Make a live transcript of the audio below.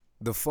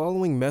The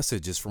following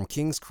message is from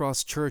King's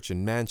Cross Church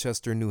in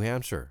Manchester, New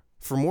Hampshire.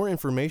 For more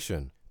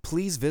information,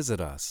 please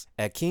visit us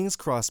at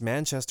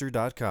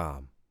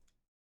kingscrossmanchester.com.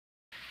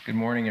 Good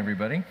morning,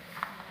 everybody.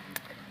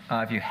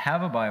 If you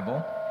have a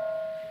Bible,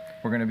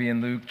 we're going to be in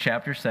Luke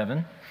chapter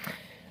 7.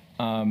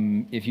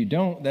 If you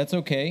don't, that's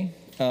okay.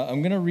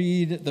 I'm going to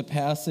read the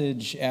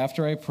passage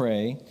after I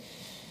pray,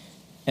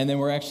 and then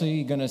we're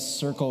actually going to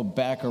circle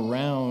back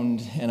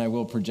around, and I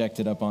will project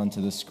it up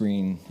onto the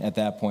screen at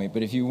that point.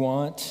 But if you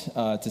want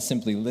to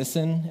simply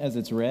listen as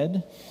it's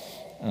read,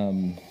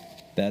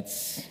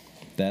 that's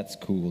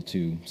cool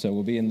too. So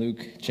we'll be in Luke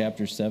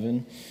chapter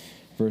 7,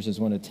 verses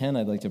 1 to 10.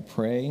 I'd like to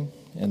pray,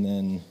 and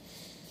then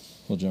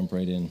we'll jump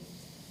right in.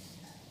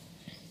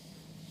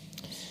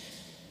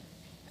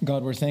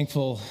 God, we're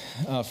thankful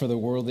for the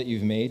world that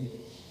you've made,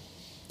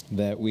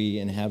 that we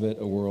inhabit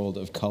a world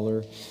of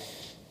color,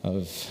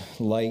 of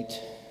light,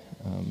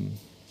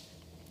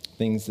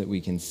 things that we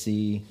can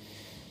see,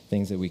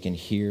 things that we can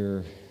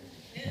hear.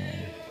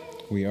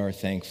 We are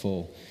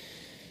thankful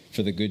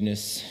for the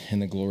goodness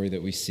and the glory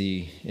that we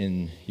see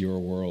in your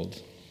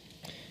world.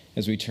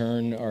 As we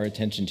turn our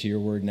attention to your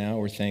word now,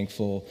 we're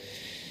thankful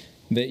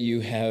that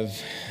you have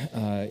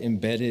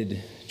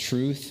embedded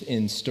truth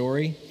in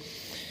story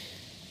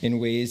in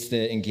ways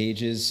that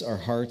engages our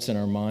hearts and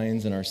our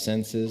minds and our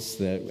senses,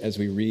 that as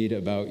we read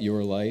about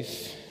your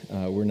life,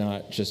 we're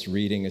not just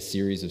reading a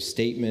series of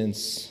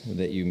statements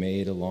that you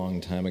made a long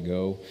time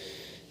ago,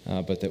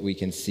 but that we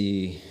can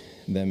see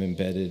them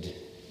embedded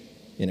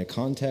in a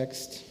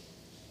context,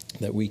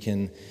 that we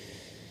can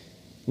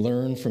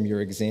learn from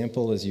your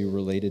example as you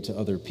related to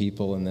other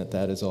people, and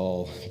that is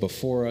all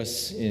before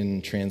us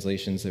in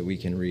translations that we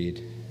can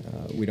read.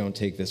 We don't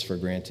take this for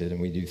granted,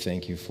 and we do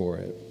thank you for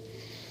it.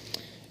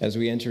 As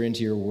we enter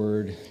into your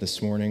word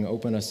this morning,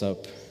 open us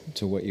up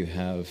to what you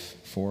have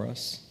for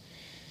us.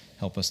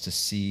 Help us to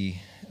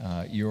see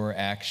your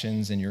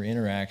actions and your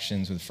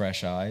interactions with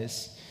fresh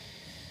eyes,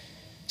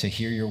 to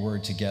hear your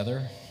word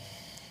together,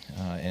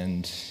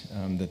 and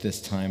that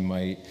this time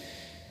might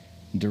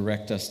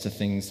direct us to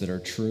things that are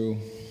true,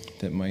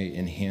 that might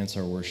enhance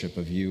our worship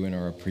of you and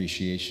our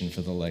appreciation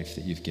for the life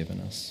that you've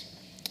given us.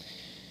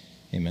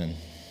 Amen.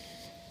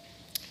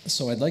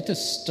 So I'd like to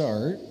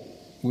start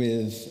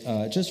with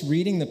just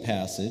reading the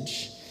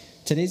passage.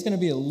 Today's going to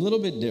be a little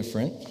bit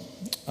different,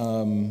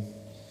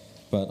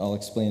 but I'll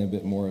explain a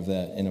bit more of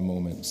that in a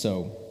moment.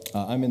 So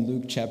I'm in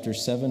Luke chapter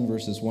 7,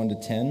 verses 1 to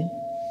 10.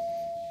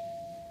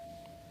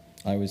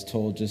 I was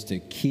told just to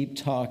keep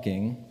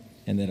talking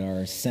and that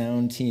our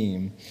sound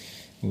team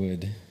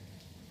would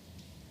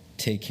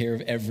take care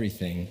of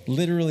everything,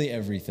 literally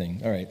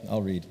everything. All right,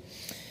 I'll read.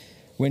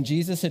 When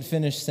Jesus had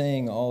finished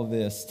saying all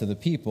this to the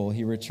people,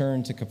 he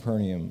returned to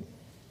Capernaum.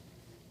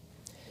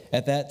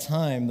 At that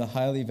time, the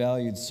highly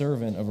valued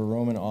servant of a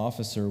Roman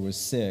officer was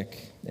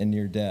sick and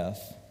near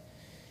death.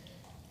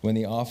 When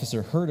the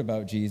officer heard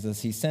about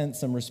Jesus, he sent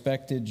some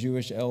respected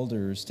Jewish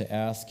elders to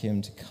ask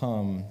him to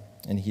come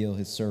and heal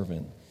his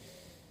servant.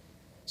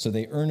 So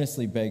they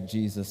earnestly begged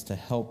Jesus to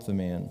help the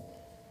man.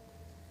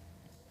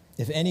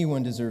 "If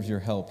anyone deserves your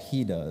help,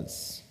 he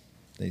does,"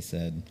 they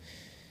said,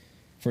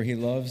 "for he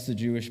loves the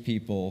Jewish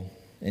people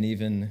and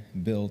even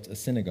built a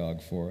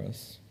synagogue for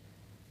us."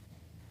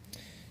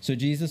 So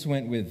Jesus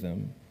went with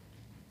them.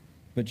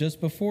 But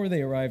just before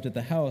they arrived at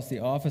the house, the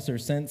officer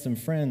sent some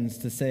friends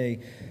to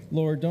say,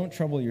 "Lord, don't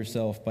trouble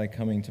yourself by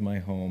coming to my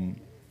home,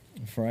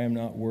 for I am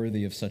not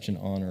worthy of such an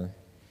honor.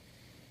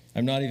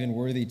 I'm not even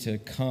worthy to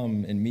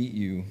come and meet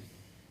you.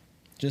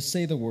 Just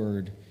say the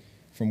word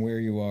from where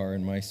you are,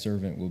 and my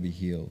servant will be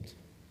healed.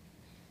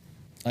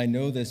 I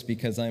know this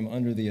because I'm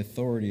under the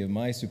authority of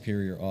my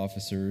superior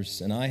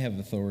officers, and I have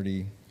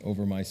authority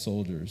over my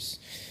soldiers.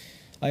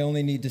 I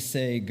only need to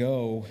say,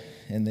 'Go,'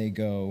 and they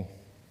go,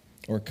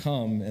 or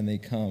 'Come,' and they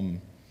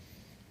come.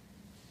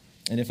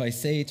 And if I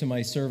say to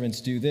my servants,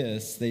 'Do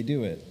this,' they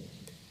do it."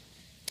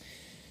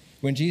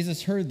 When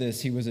Jesus heard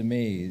this, he was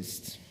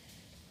amazed.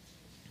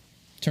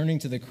 Turning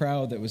to the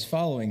crowd that was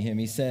following him,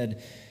 he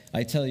said,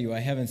 "I tell you, I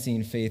haven't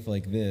seen faith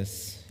like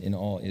this in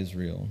all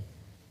Israel."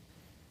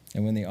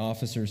 And when the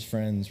officer's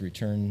friends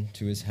returned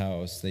to his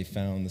house, they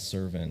found the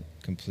servant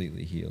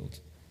completely healed.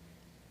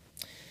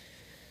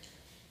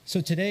 So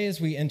today, as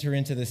we enter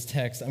into this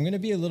text, I'm going to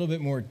be a little bit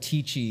more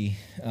teachy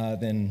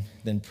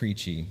than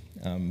preachy.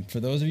 For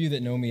those of you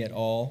that know me at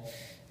all,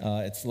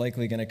 it's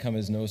likely going to come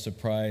as no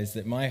surprise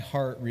that my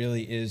heart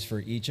really is for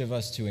each of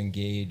us to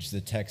engage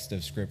the text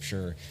of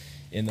Scripture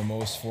in the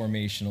most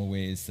formational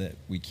ways that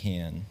we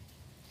can.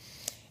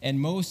 And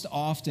most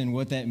often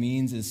what that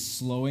means is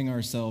slowing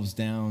ourselves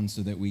down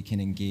so that we can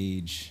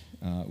engage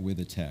with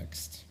a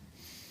text.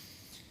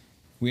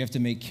 We have to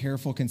make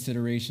careful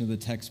consideration of the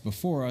text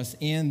before us,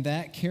 and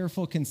that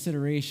careful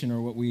consideration,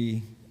 or what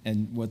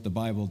the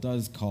Bible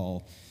does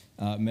call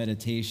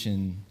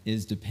meditation,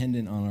 is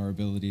dependent on our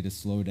ability to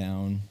slow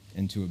down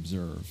and to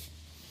observe.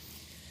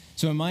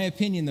 So in my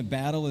opinion, the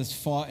battle is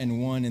fought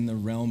and won in the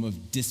realm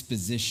of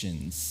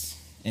dispositions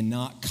and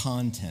not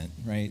content,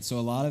 right? So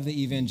a lot of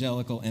the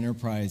evangelical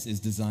enterprise is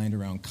designed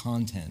around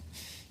content.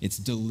 It's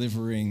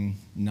delivering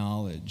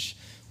knowledge.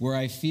 Where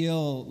I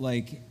feel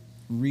like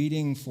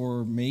reading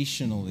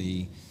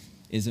formationally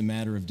is a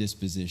matter of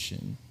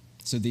disposition.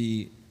 So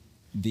the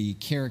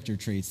character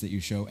traits that you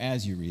show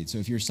as you read. So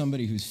if you're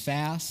somebody who's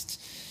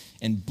fast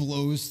and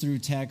blows through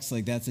text,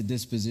 like that's a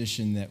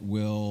disposition that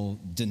will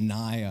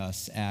deny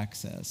us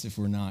access if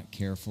we're not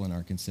careful in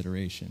our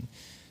consideration.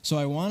 So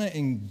I want to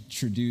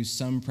introduce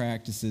some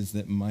practices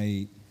that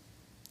might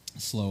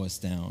slow us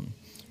down.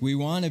 We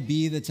want to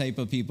be the type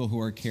of people who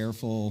are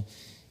careful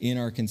in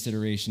our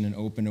consideration and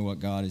open to what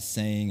God is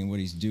saying and what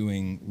he's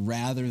doing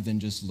rather than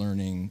just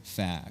learning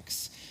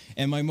facts.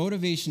 And my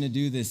motivation to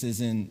do this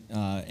isn't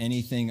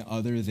anything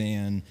other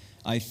than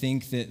I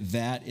think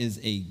that is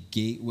a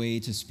gateway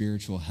to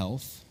spiritual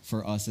health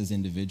for us as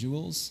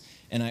individuals.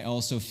 And I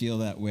also feel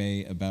that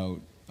way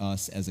about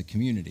us as a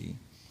community.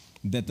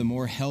 That the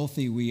more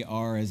healthy we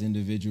are as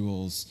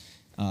individuals,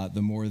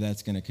 the more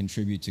that's going to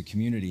contribute to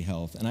community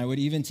health. And I would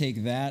even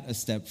take that a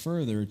step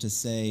further to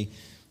say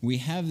we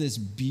have this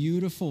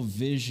beautiful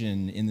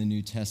vision in the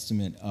New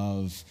Testament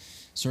of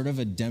sort of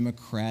a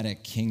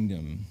democratic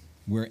kingdom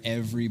where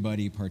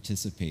everybody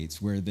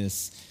participates, where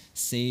this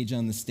sage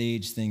on the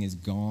stage thing is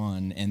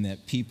gone, and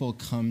that people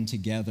come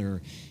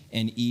together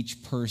and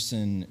each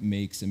person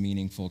makes a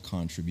meaningful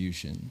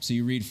contribution. So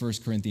you read 1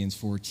 Corinthians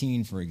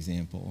 14, for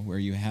example, where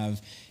you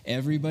have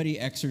everybody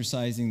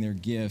exercising their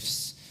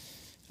gifts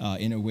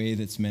in a way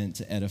that's meant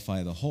to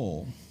edify the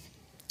whole.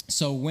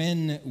 So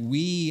when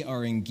we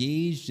are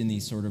engaged in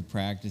these sort of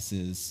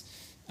practices,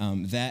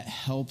 that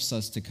helps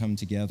us to come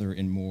together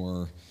in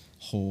more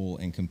whole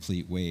and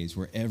complete ways,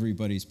 where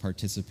everybody's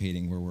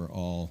participating, where we're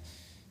all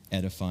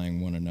edifying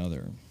one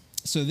another.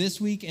 So this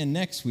week and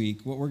next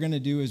week, what we're going to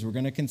do is we're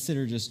going to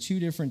consider just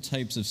two different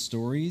types of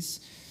stories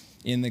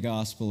in the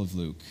Gospel of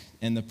Luke.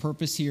 And the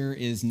purpose here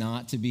is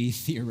not to be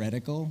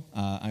theoretical.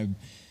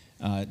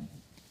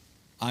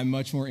 I'm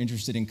much more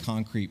interested in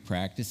concrete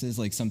practices,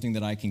 like something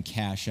that I can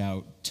cash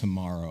out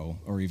tomorrow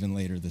or even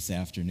later this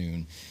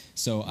afternoon.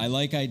 So I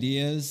like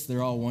ideas.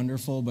 They're all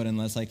wonderful, but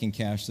unless I can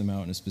cash them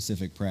out in a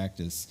specific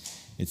practice,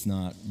 it's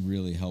not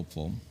really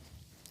helpful.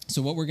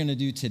 So what we're going to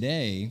do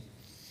today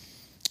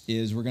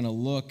is we're going to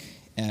look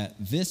at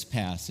this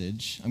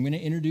passage. I'm going to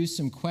introduce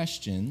some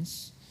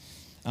questions.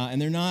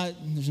 And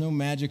there's no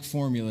magic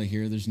formula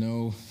here. There's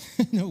no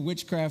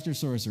witchcraft or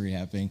sorcery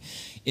happening.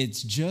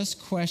 It's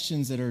just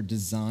questions that are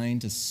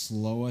designed to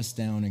slow us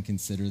down and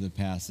consider the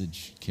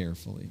passage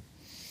carefully.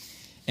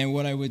 And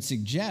what I would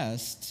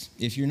suggest,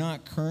 if you're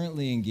not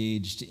currently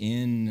engaged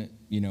in,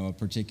 a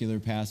particular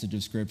passage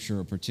of Scripture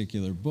or a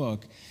particular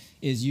book,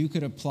 is you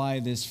could apply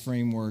this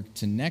framework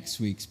to next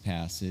week's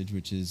passage,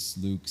 which is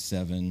Luke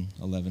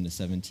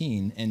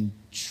 7:11-17, and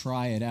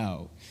try it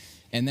out.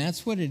 And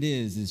that's what it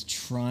is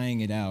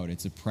trying it out.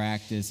 It's a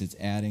practice. It's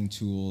adding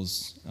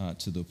tools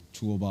to the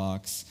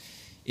toolbox.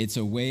 It's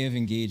a way of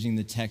engaging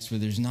the text where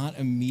there's not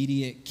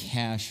immediate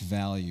cash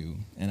value.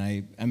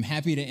 And I'm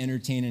happy to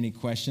entertain any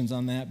questions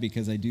on that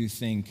because I do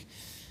think,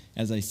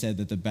 as I said,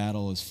 that the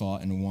battle is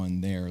fought and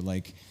won there.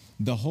 Like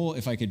the whole,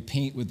 if I could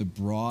paint with the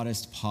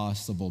broadest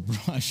possible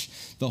brush,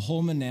 the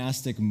whole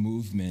monastic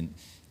movement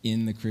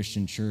in the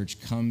Christian church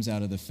comes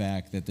out of the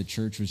fact that the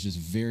church was just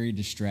very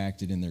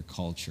distracted in their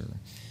culture.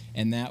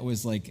 And that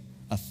was like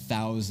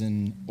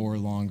 1,000 or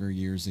longer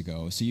years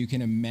ago. So you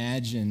can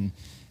imagine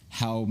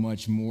how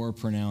much more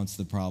pronounced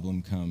the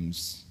problem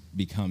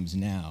becomes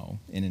now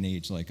in an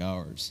age like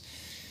ours.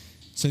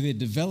 So they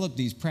developed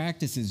these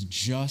practices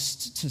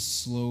just to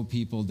slow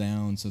people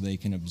down so they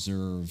can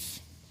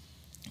observe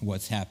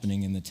what's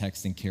happening in the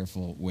text in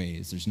careful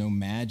ways. There's no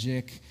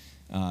magic.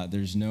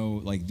 There's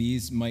no,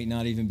 these might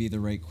not even be the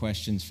right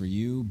questions for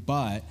you,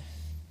 but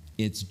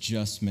it's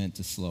just meant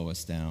to slow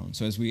us down.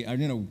 So I'm going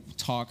to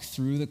talk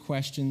through the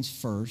questions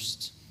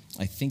first.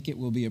 I think it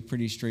will be a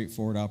pretty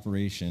straightforward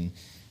operation.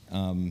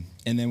 And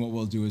then what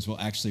we'll do is we'll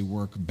actually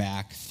work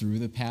back through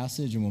the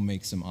passage and we'll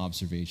make some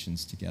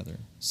observations together.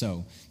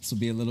 So this will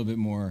be a little bit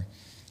more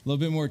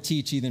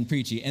teachy than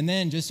preachy. And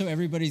then just so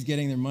everybody's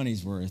getting their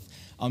money's worth,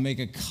 I'll make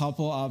a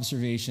couple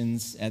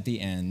observations at the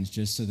end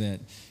just so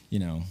that,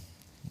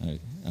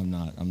 I'm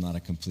not a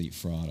complete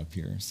fraud up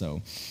here.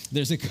 So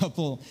there's a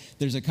couple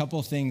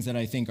things that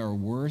I think are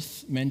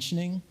worth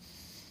mentioning.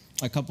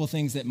 A couple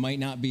things that might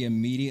not be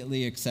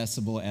immediately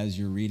accessible as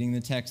you're reading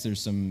the text. There's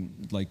some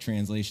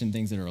translation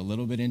things that are a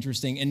little bit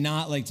interesting and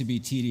not to be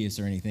tedious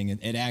or anything.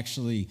 It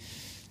actually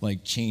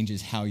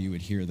changes how you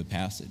would hear the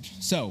passage.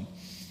 So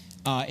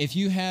if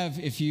you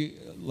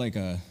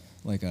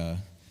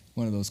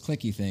one of those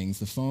clicky things,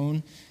 the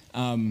phone,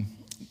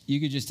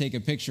 you could just take a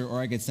picture or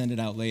I could send it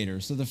out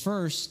later. So the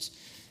first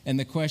and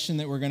the question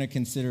that we're going to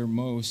consider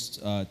most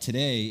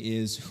today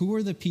is who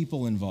are the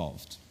people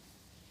involved,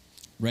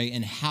 right?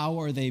 And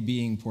how are they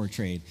being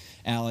portrayed?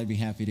 Al, I'd be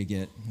happy to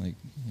get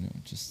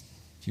just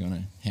if you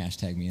want to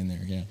hashtag me in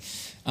there, yeah.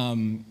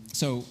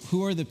 So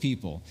who are the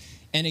people?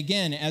 And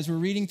again, as we're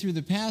reading through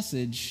the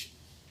passage,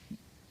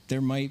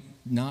 there might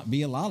not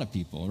be a lot of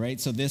people,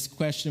 right? So this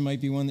question might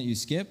be one that you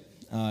skip.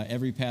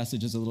 Every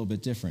passage is a little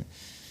bit different.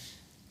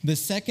 The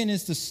second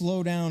is to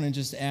slow down and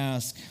just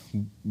ask,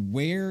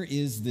 where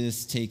is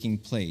this taking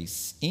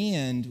place?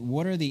 And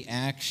what are the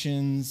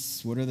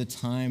actions? What are the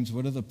times?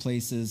 What are the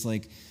places?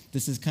 Like,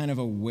 this is kind of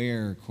a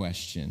where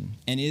question.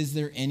 And is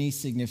there any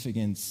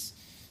significance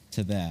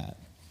to that?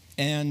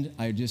 And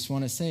I just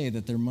want to say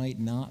that there might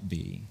not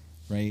be,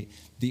 right?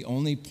 The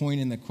only point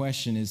in the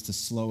question is to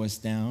slow us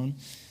down.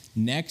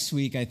 Next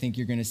week, I think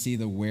you're going to see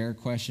the where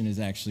question is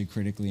actually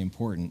critically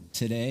important.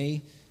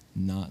 Today,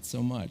 not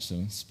so much.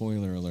 So,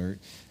 spoiler alert.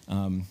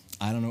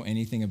 I don't know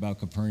anything about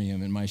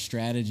Capernaum, and my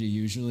strategy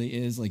usually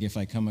is, like, if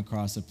I come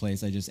across a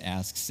place, I just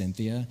ask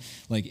Cynthia,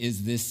 like,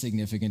 is this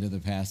significant to the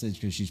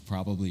passage? Because she's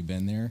probably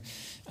been there,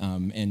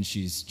 and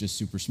she's just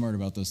super smart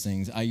about those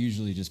things. I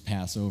usually just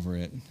pass over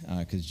it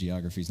because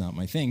geography is not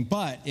my thing,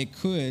 but it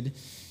could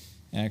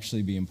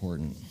actually be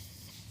important.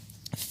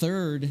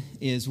 Third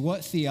is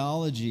what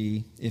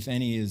theology, if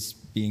any, is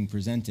being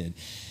presented.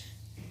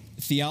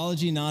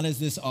 Theology not as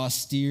this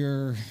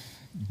austere,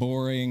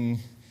 boring,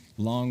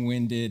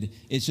 long-winded.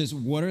 It's just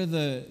what are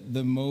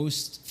the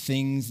most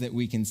things that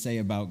we can say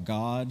about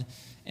God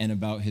and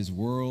about his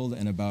world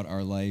and about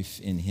our life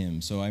in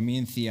him. So I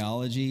mean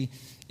theology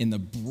in the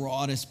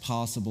broadest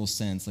possible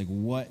sense. Like,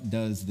 what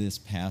does this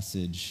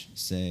passage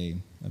say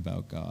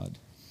about God?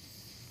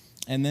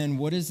 And then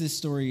what is this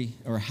story,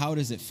 or how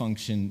does it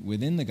function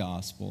within the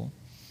gospel?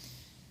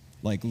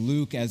 Like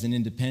Luke as an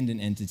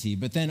independent entity,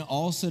 but then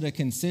also to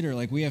consider,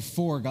 like, we have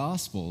 4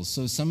 gospels,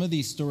 so some of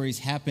these stories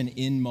happen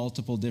in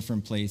multiple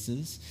different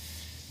places.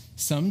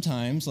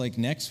 Sometimes, like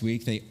next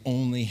week, they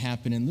only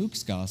happen in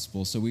Luke's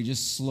gospel, so we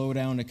just slow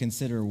down to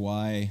consider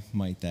why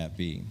might that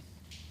be.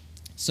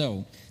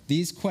 So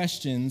these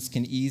questions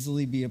can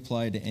easily be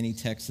applied to any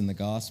text in the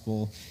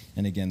gospel,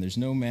 and again, there's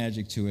no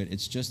magic to it.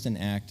 It's just an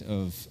act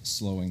of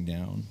slowing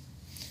down.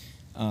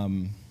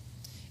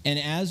 And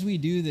as we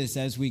do this,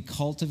 as we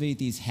cultivate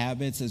these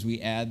habits, as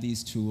we add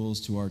these tools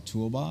to our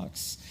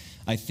toolbox,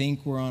 I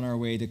think we're on our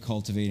way to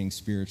cultivating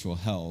spiritual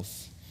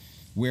health,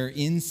 where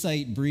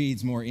insight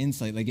breeds more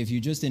insight. Like, if you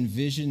just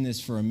envision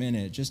this for a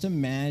minute, just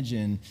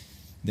imagine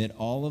that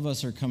all of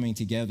us are coming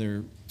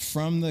together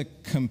from the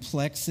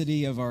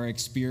complexity of our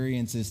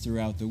experiences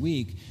throughout the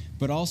week,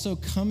 but also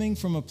coming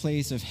from a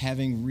place of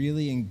having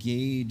really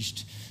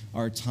engaged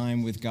our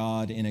time with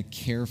God in a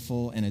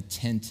careful and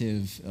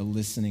attentive,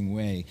 listening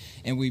way.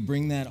 And we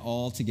bring that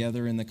all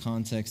together in the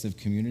context of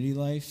community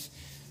life.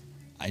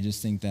 I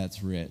just think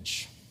that's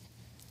rich.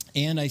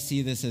 And I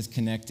see this as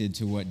connected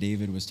to what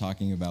David was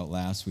talking about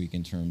last week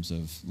in terms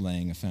of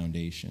laying a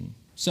foundation.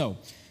 So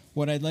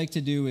what I'd like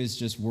to do is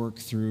just work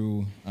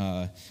through,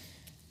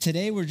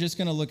 today we're just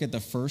going to look at the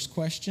first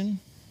question.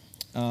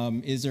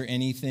 Is there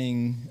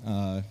anything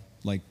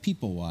like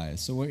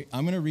people-wise? So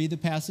I'm going to read the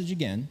passage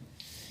again.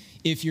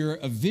 If you're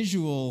a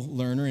visual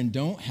learner and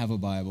don't have a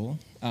Bible,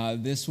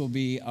 this will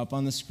be up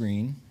on the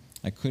screen.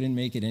 I couldn't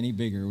make it any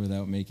bigger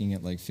without making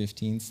it like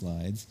 15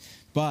 slides.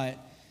 But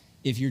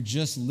if you're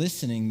just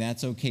listening,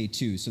 that's okay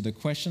too. So the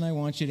question I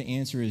want you to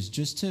answer is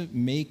just to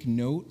make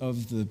note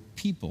of the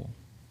people.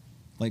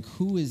 Like,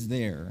 who is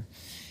there?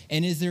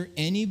 And is there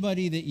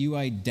anybody that you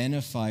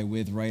identify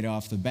with right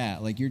off the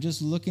bat? Like, you're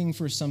just looking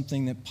for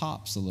something that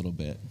pops a little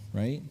bit,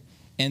 right?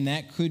 And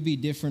that could be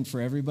different for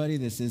everybody.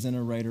 This isn't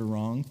a right or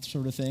wrong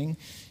sort of thing.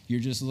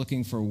 You're just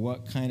looking for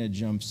what kind of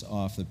jumps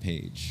off the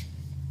page.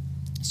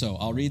 So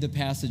I'll read the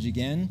passage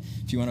again.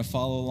 If you want to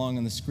follow along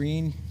on the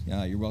screen,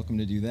 you're welcome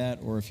to do that,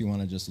 or if you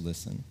want to just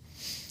listen.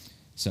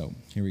 So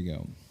here we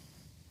go.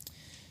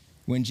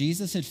 When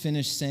Jesus had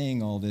finished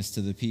saying all this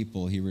to the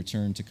people, he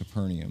returned to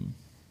Capernaum.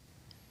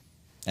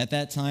 At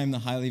that time, the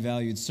highly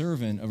valued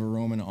servant of a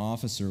Roman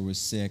officer was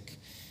sick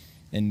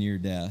and near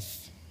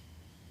death.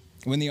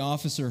 When the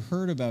officer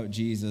heard about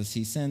Jesus,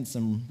 he sent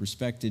some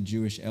respected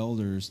Jewish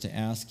elders to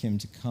ask him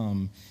to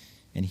come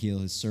and heal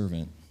his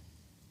servant.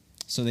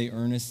 So they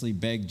earnestly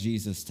begged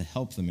Jesus to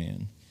help the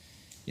man.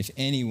 If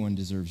anyone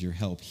deserves your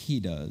help, he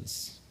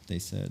does, they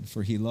said,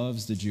 for he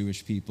loves the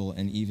Jewish people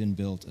and even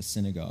built a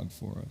synagogue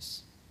for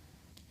us.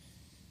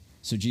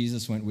 So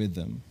Jesus went with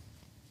them.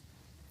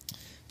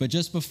 But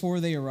just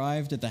before they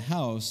arrived at the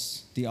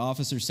house, the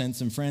officer sent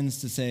some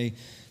friends to say,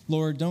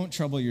 "Lord, don't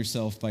trouble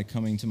yourself by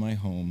coming to my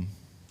home,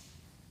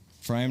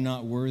 for I am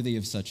not worthy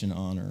of such an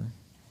honor.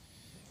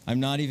 I'm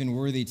not even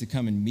worthy to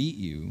come and meet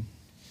you.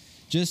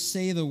 Just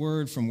say the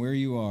word from where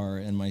you are,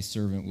 and my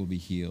servant will be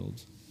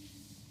healed.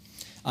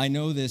 I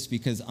know this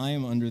because I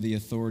am under the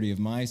authority of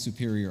my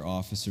superior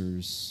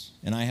officers,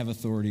 and I have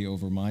authority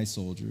over my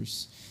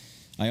soldiers.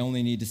 I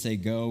only need to say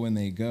go, and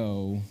they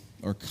go,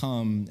 or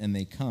come, and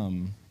they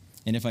come.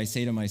 And if I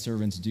say to my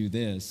servants, do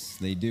this,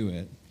 they do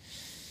it."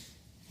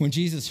 When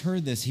Jesus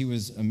heard this, he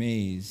was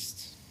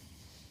amazed.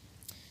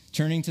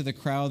 Turning to the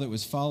crowd that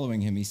was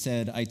following him, he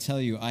said, "I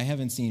tell you, I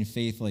haven't seen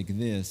faith like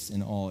this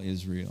in all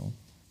Israel."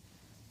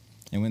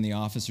 And when the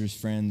officer's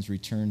friends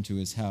returned to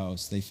his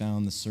house, they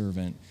found the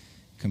servant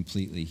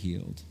completely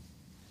healed.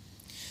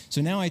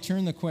 So now I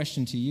turn the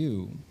question to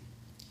you.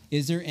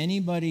 Is there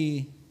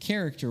anybody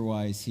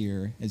character-wise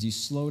here, as you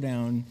slow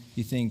down,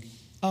 you think,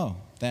 oh,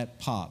 that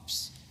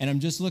pops. And I'm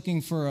just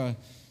looking for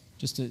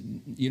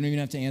you don't even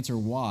have to answer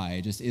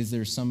why, just is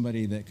there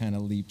somebody that kind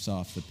of leaps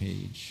off the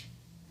page?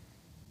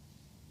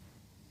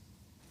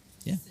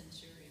 Yeah.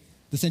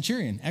 The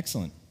centurion,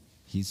 excellent.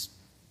 He's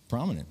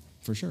prominent,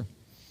 for sure.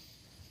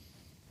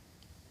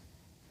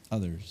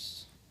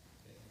 Others.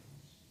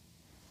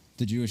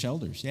 The Jewish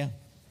elders, yeah.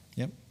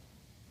 Yep.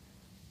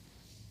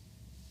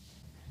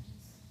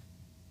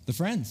 The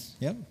friends,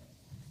 yep.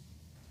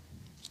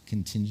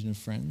 Contingent of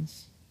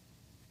friends.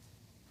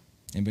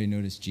 Anybody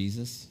notice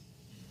Jesus?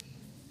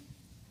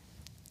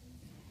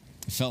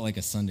 It felt like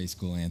a Sunday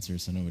school answer,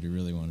 so nobody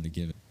really wanted to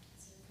give it.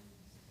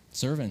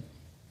 Servant.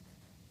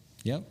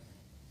 Yep.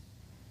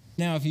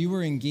 Now, if you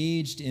were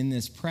engaged in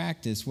this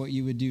practice, what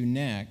you would do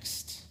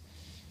next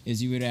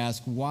is you would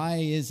ask, why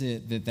is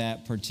it that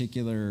that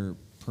particular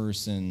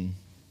person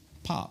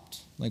popped?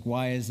 Like,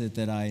 why is it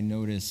that I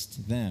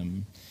noticed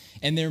them?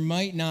 And there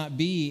might not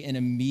be an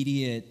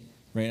immediate,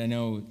 right? I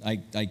know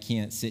I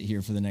can't sit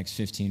here for the next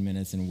 15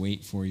 minutes and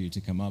wait for you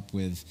to come up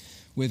with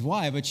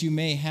why, but you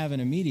may have an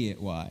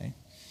immediate why.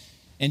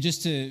 And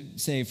just to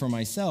say for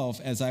myself,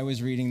 as I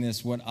was reading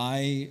this, what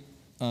I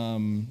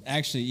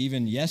actually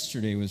even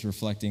yesterday was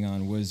reflecting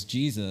on was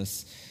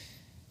Jesus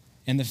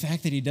and the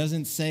fact that he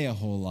doesn't say a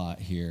whole lot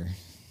here.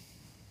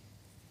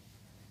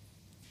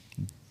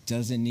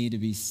 Doesn't need to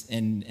be,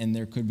 and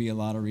there could be a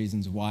lot of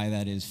reasons why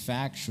that is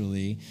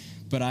factually,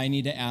 but I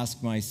need to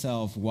ask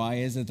myself, why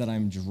is it that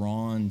I'm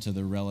drawn to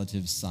the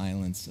relative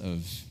silence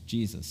of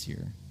Jesus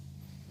here?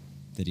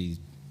 That he's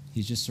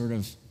just sort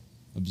of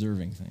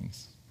observing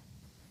things.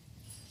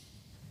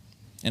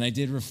 And I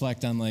did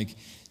reflect on, like,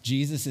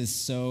 Jesus is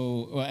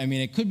so, well, I mean,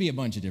 it could be a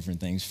bunch of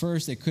different things.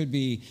 First, it could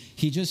be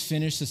he just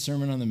finished the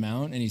Sermon on the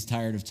Mount and he's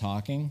tired of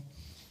talking.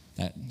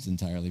 That's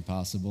entirely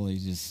possible.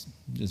 He's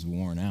just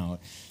worn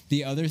out.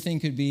 The other thing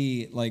could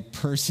be, like,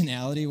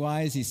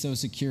 personality-wise, he's so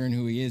secure in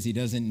who he is, he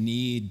doesn't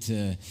need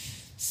to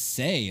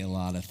say a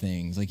lot of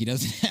things. Like, he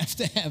doesn't have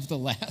to have the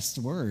last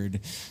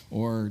word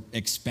or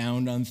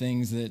expound on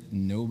things that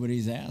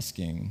nobody's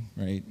asking,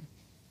 right?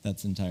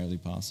 That's entirely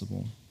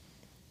possible.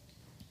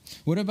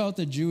 What about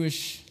the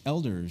Jewish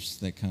elders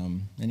that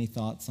come? Any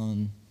thoughts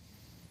on?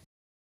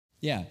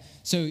 Yeah,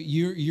 so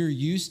you're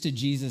used to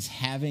Jesus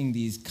having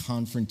these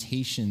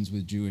confrontations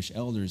with Jewish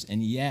elders,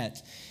 and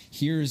yet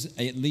here's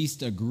at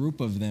least a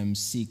group of them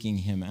seeking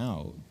him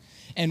out.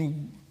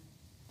 And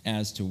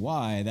as to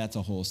why, that's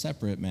a whole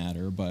separate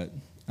matter, but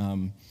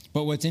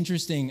what's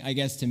interesting, I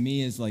guess, to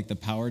me is, like, the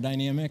power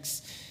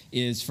dynamics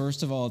is,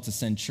 first of all, it's a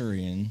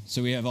centurion,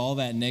 so we have all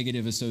that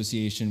negative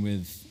association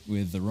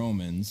with the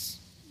Romans,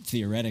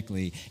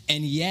 theoretically,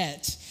 and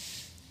yet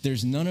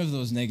there's none of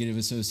those negative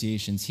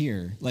associations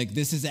here. Like,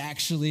 this is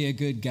actually a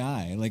good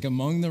guy, like,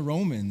 among the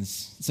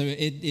Romans. So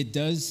it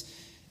does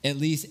at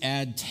least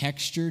add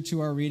texture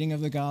to our reading of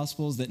the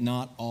Gospels that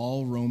not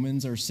all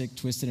Romans are sick,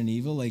 twisted, and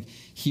evil. Like,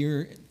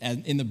 here,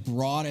 in the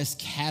broadest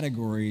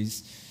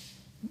categories,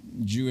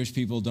 Jewish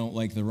people don't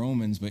like the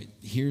Romans, but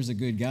here's a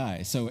good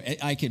guy. So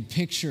I could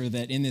picture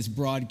that in this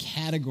broad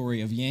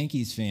category of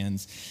Yankees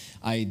fans,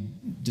 I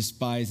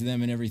despise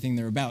them and everything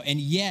they're about. And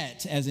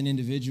yet, as an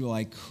individual,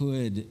 I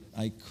could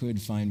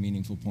find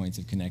meaningful points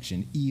of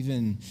connection,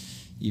 even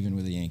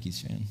with a Yankees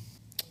fan.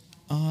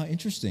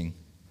 Interesting.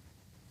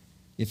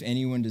 If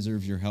anyone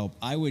deserves your help,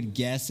 I would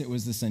guess it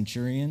was the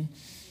centurion.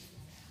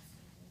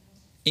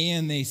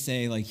 And they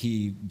say, like,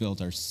 he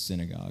built our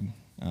synagogue.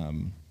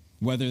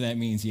 Whether that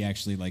means he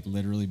actually, like,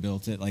 literally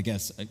built it, I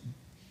guess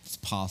it's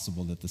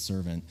possible that the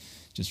servant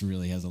just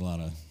really has a lot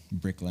of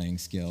bricklaying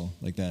skill.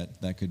 Like,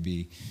 that could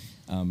be.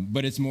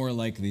 But it's more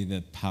likely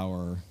the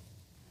power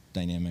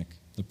dynamic,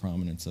 the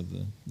prominence of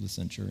the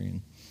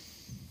centurion.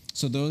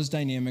 So those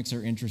dynamics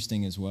are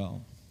interesting as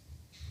well.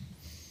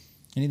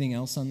 Anything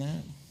else on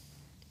that?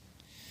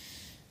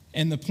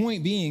 And the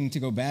point being, to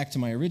go back to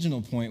my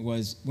original point,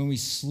 was when we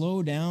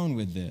slow down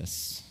with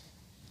this,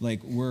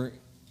 like, we're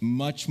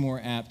much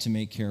more apt to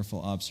make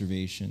careful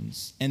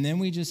observations. And then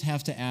we just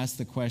have to ask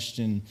the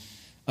question,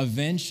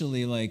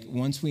 eventually, like,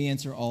 once we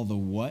answer all the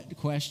what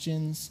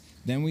questions,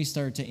 then we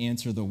start to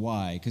answer the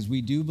why. Because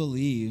we do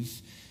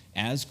believe,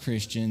 as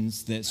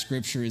Christians, that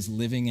Scripture is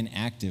living and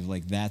active.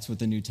 Like, that's what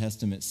the New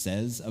Testament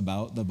says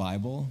about the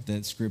Bible,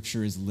 that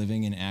Scripture is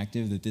living and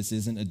active, that this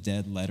isn't a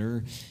dead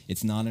letter.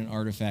 It's not an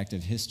artifact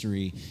of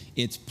history.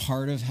 It's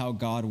part of how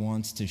God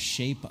wants to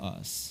shape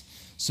us.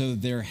 So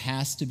there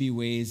has to be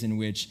ways in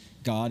which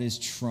God is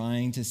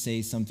trying to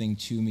say something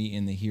to me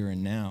in the here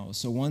and now.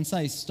 So once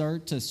I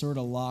start to sort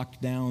of lock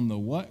down the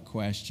what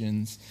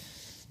questions,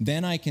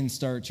 then I can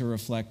start to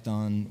reflect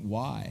on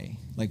why.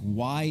 Like,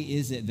 why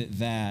is it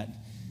that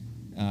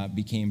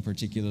became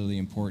particularly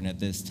important at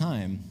this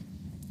time?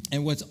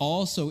 And what's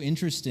also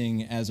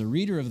interesting as a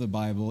reader of the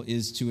Bible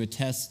is to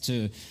attest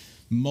to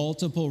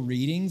multiple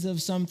readings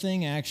of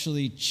something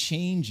actually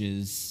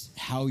changes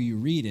how you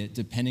read it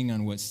depending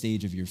on what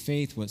stage of your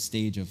faith, what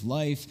stage of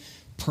life,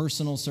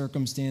 personal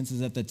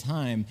circumstances at the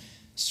time.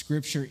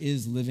 Scripture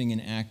is living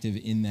and active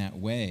in that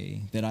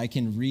way, that I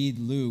can read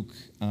Luke,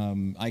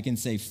 I can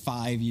say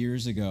 5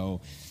 years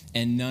ago,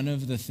 and none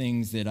of the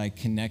things that I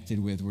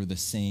connected with were the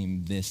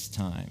same this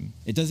time.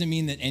 It doesn't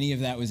mean that any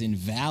of that was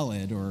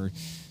invalid or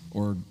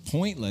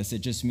pointless. It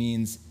just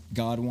means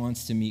God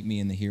wants to meet me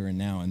in the here and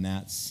now, and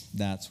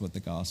that's what the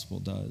gospel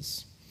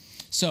does.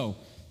 So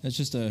that's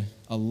just a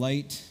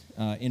light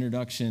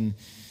introduction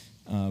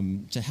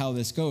to how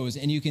this goes.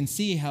 And you can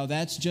see how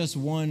that's just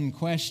one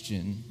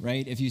question,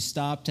 right? If you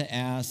stop to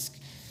ask,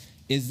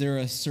 is there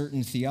a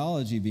certain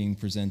theology being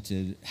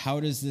presented? How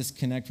does this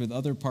connect with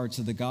other parts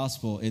of the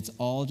gospel? It's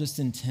all just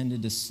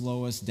intended to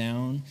slow us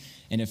down.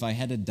 And if I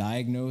had to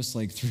diagnose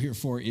like 3 or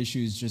 4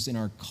 issues just in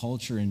our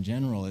culture in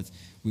general,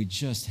 we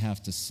just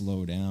have to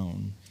slow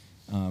down.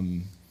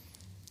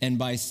 And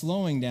by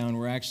slowing down,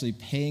 we're actually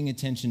paying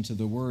attention to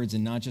the words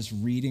and not just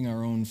reading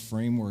our own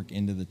framework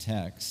into the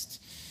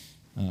text.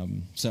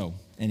 So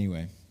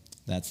anyway,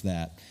 that's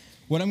that.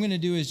 What I'm going to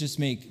do is just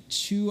make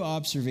 2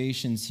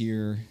 observations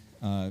here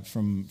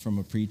from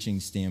a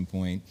preaching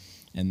standpoint,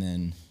 and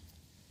then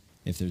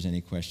if there's any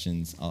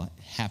questions, I'll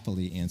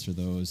happily answer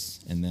those,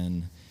 and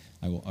then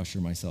I will usher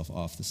myself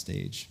off the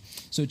stage.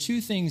 So 2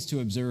 things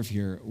to observe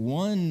here.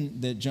 One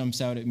that jumps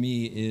out at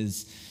me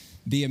is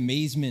the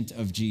amazement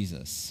of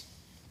Jesus.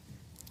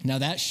 Now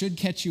that should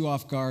catch you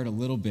off guard a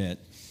little bit,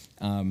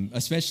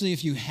 especially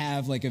if you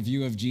have like a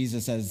view of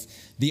Jesus as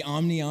the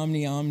omni,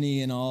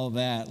 and all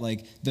that.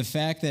 Like the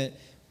fact that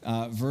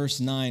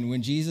verse 9,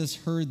 when Jesus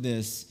heard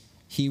this,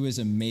 he was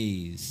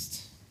amazed,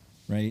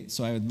 right?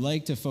 So I would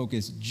like to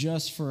focus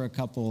just for a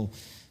couple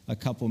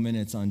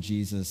minutes on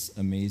Jesus'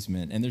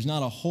 amazement. And there's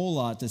not a whole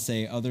lot to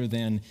say other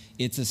than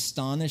it's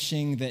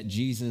astonishing that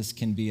Jesus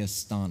can be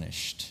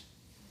astonished.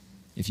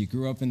 If you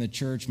grew up in the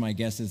church, my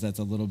guess is that's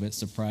a little bit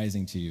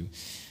surprising to you.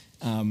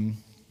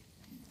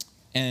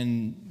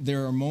 And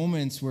there are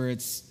moments where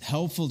it's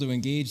helpful to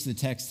engage the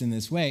text in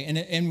this way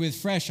and with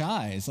fresh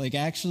eyes. Like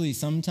actually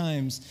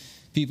sometimes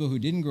people who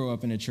didn't grow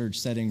up in a church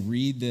setting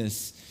read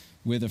this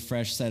with a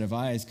fresh set of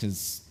eyes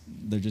because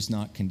they're just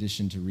not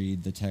conditioned to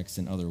read the text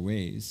in other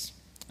ways.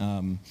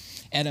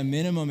 At a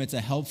minimum, it's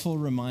a helpful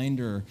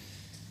reminder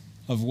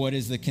of what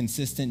is the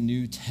consistent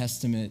New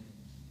Testament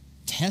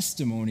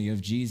testimony of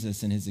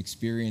Jesus and his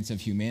experience of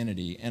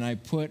humanity. And I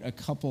put a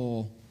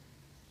couple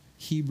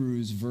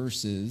Hebrews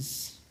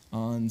verses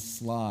on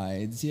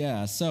slides.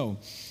 Yeah, so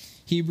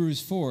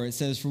Hebrews 4, it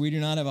says, "For we do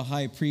not have a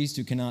high priest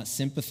who cannot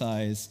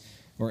sympathize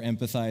or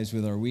empathize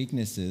with our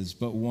weaknesses,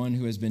 but one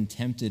who has been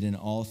tempted in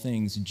all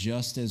things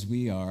just as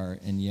we are,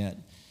 and yet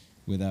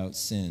without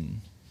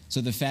sin." So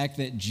the fact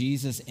that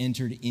Jesus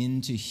entered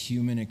into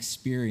human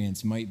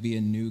experience might be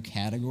a new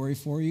category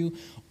for you,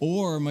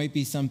 or might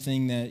be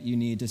something that you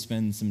need to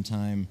spend some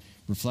time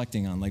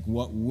reflecting on. Like,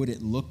 what would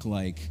it look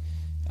like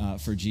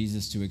for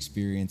Jesus to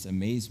experience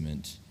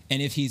amazement?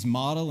 And if he's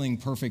modeling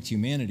perfect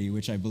humanity,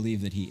 which I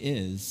believe that he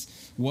is,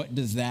 what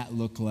does that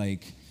look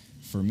like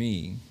for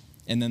me?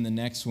 And then the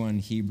next one,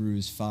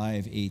 Hebrews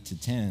 5,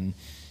 8-10,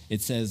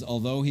 it says,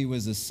 "Although he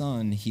was a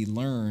son, he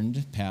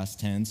learned,"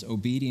 past tense,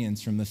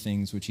 "obedience from the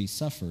things which he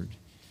suffered.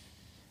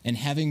 And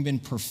having been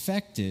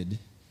perfected,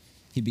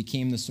 he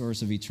became the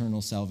source of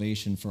eternal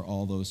salvation for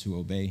all those who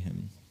obey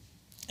him."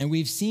 And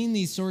we've seen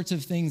these sorts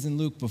of things in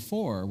Luke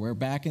before, where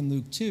back in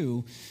Luke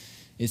 2,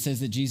 it says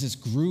that Jesus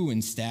grew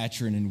in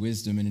stature and in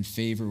wisdom and in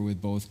favor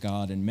with both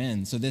God and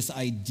men. So this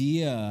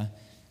idea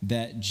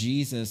that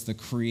Jesus, the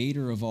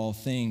creator of all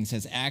things,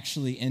 has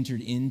actually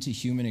entered into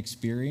human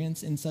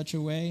experience in such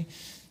a way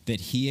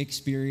that he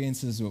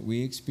experiences what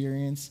we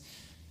experience,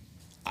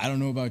 I don't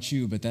know about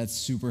you, but that's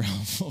super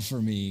helpful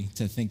for me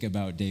to think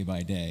about day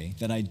by day,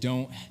 that I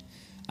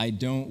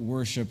don't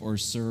worship or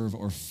serve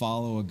or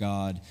follow a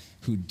God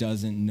who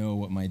doesn't know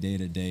what my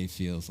day-to-day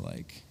feels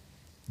like.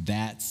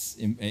 That's,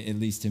 at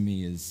least to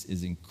me,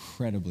 is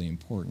incredibly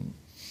important.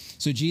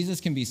 So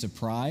Jesus can be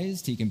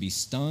surprised, he can be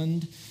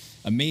stunned,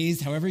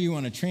 amazed, however you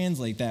want to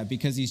translate that,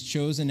 because he's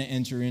chosen to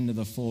enter into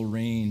the full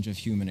range of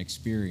human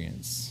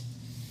experience.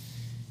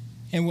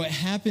 And what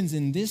happens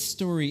in this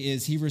story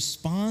is he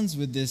responds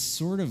with this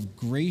sort of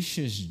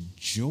gracious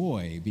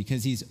joy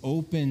because he's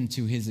open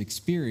to his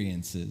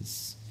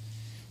experiences,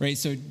 right?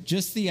 So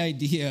just the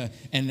idea,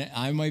 and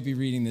I might be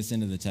reading this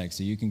into the text,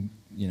 so you can,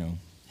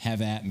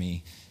 have at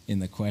me in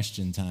the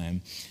question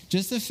time.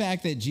 Just the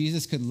fact that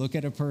Jesus could look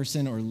at a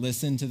person or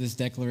listen to this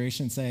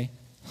declaration and say,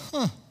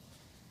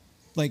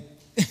 like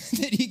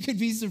that he could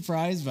be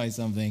surprised by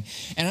something.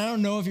 And I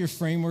don't know if your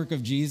framework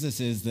of Jesus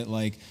is that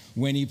like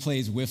when he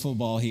plays wiffle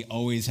ball, he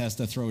always has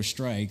to throw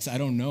strikes. I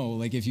don't know.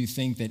 Like if you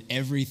think that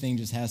everything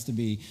just has to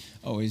be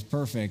always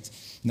perfect,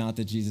 not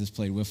that Jesus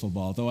played wiffle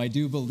ball, though I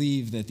do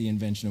believe that the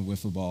invention of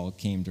wiffle ball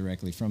came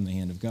directly from the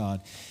hand of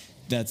God.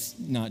 That's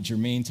not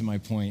germane to my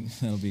point.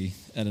 That'll be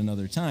at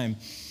another time.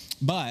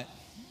 But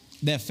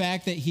the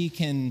fact that he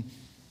can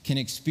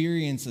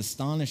experience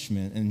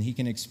astonishment and he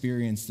can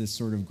experience this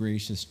sort of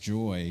gracious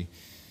joy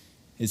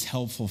is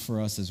helpful for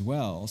us as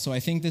well. So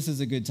I think this is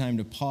a good time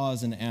to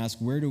pause and ask,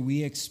 where do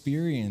we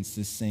experience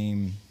this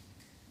same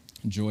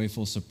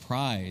joyful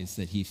surprise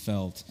that he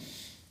felt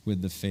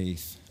with the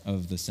faith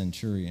of the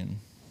centurion.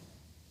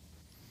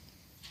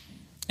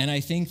 And I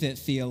think that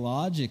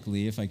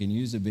theologically, if I can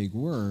use a big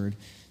word,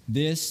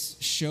 this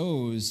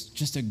shows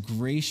just a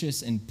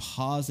gracious and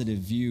positive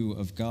view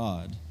of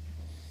God.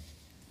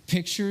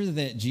 Picture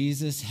that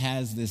Jesus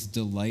has this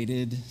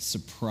delighted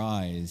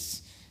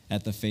surprise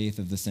at the faith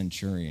of the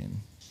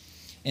centurion.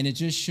 And it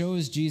just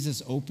shows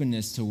Jesus'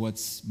 openness to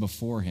what's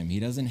before him. He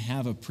doesn't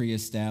have a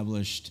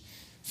pre-established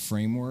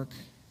framework.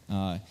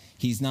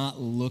 He's not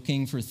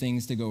looking for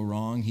things to go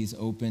wrong. He's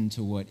open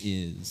to what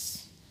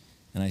is.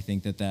 And I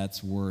think that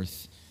that's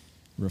worth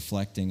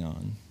reflecting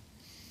on.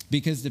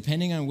 Because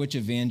depending on which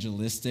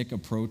evangelistic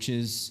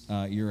approaches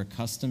you're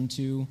accustomed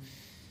to,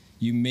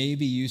 you may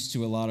be used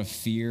to a lot of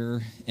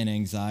fear and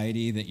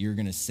anxiety that you're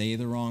going to say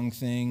the wrong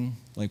thing,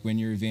 like when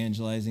you're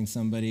evangelizing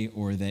somebody,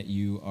 or that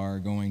you are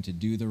going to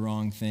do the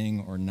wrong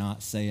thing or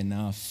not say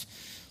enough,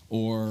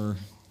 or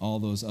all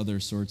those other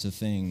sorts of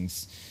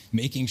things.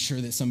 Making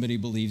sure that somebody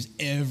believes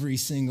every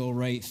single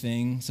right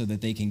thing so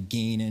that they can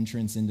gain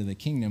entrance into the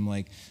kingdom.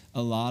 Like,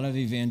 a lot of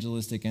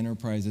evangelistic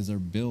enterprises are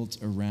built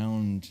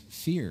around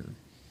fear.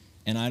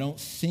 And I don't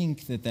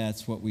think that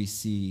that's what we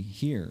see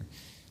here.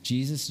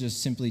 Jesus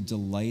just simply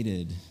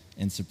delighted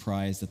and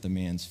surprised at the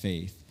man's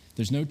faith.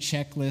 There's no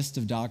checklist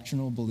of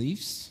doctrinal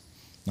beliefs.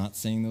 Not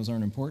saying those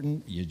aren't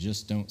important. You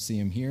just don't see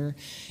them here.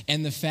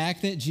 And the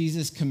fact that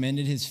Jesus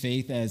commended his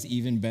faith as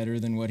even better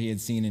than what he had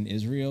seen in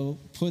Israel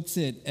puts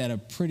it at a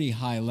pretty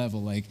high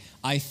level. Like,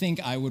 I think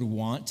I would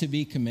want to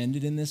be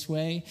commended in this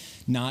way,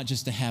 not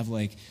just to have,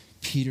 like,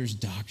 Peter's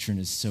doctrine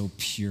is so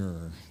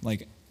pure.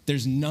 Like,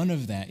 there's none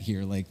of that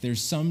here. Like,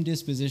 there's some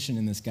disposition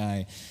in this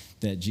guy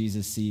that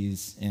Jesus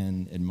sees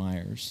and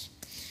admires.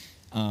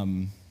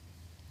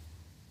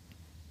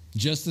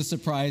 Just the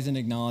surprise and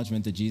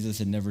acknowledgement that Jesus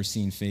had never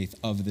seen faith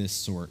of this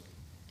sort.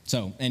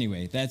 So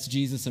anyway, that's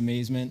Jesus'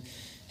 amazement.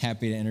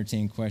 Happy to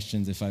entertain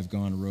questions if I've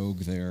gone rogue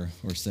there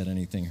or said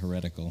anything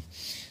heretical.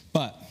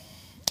 But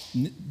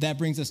that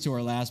brings us to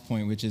our last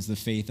point, which is the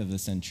faith of the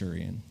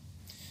centurion.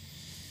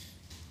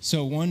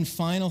 So one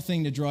final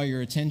thing to draw your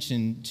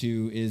attention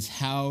to is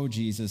how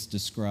Jesus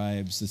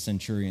describes the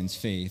centurion's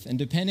faith. And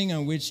depending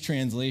on which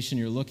translation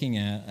you're looking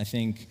at, I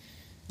think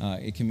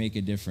it can make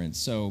a difference.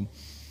 So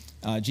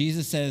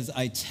Jesus says,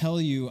 "I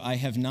tell you, I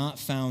have not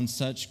found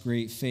such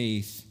great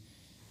faith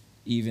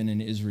even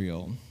in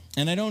Israel."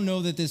 And I don't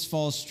know that this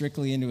falls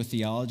strictly into a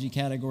theology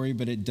category,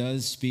 but it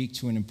does speak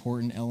to an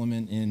important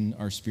element in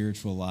our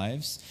spiritual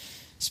lives.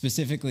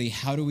 Specifically,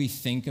 how do we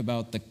think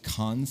about the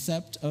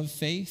concept of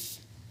faith?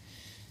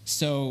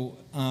 So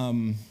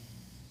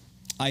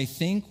I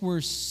think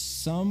we're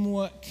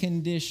somewhat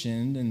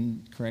conditioned,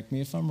 and correct me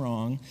if I'm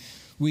wrong,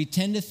 we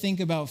tend to think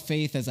about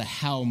faith as a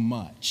how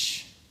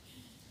much.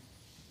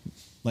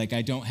 Like,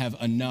 I don't have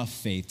enough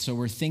faith. So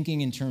we're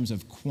thinking in terms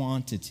of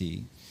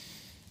quantity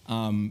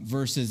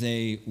versus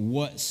a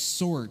what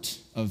sort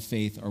of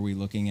faith are we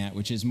looking at,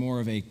 which is more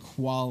of a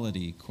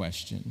quality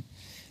question.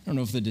 I don't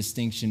know if the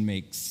distinction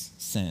makes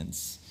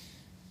sense.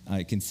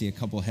 I can see a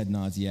couple head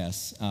nods,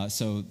 yes.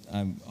 So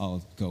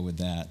I'll go with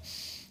that.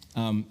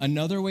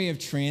 Another way of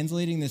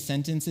translating the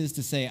sentence is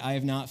to say, I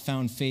have not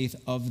found faith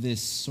of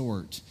this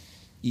sort,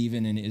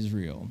 even in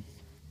Israel.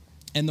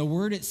 And the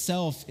word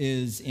itself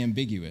is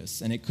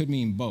ambiguous, and it could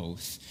mean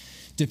both.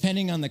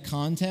 Depending on the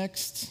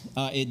context,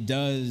 it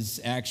does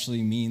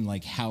actually mean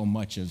like how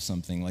much of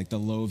something, like the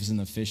loaves and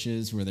the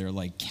fishes where they're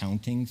like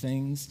counting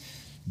things.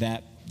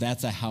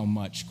 That's a how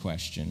much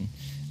question.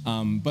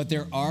 But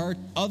there are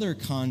other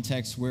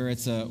contexts where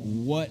it's a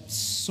what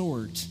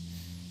sort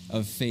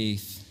of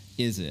faith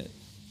is it?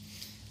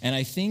 And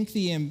I think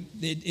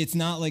it's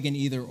not like an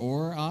either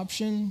or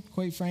option,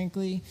 quite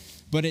frankly,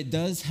 but it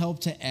does help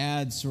to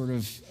add sort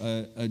of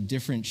a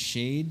different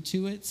shade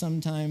to it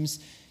sometimes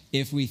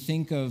if we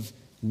think of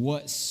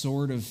what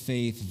sort of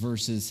faith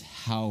versus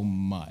how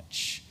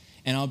much.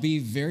 And I'll be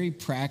very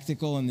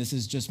practical, and this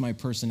is just my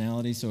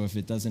personality, so if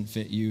it doesn't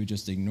fit you,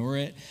 just ignore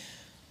it.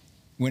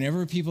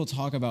 Whenever people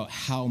talk about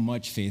how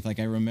much faith, like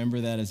I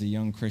remember that as a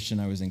young Christian,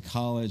 I was in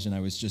college and I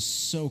was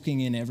just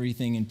soaking in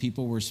everything, and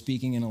people were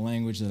speaking in a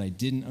language that I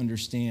didn't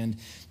understand,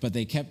 but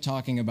they kept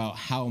talking about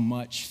how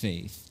much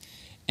faith.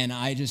 And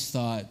I just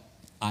thought,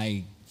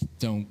 I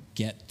don't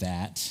get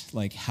that.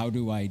 Like, how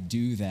do I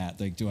do that?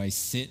 Like, do I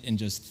sit and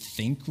just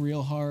think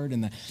real hard?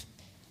 And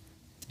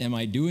am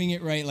I doing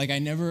it right? Like, I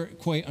never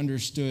quite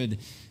understood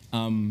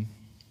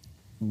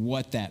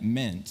what that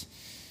meant.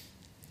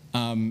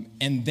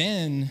 And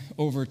then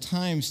over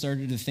time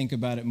started to think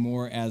about it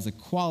more as a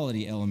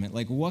quality element.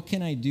 Like, what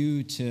can I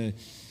do to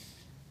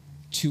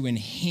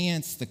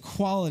enhance the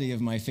quality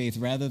of my faith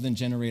rather than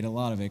generate a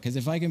lot of it? Because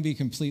if I can be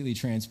completely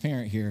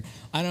transparent here,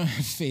 I don't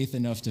have faith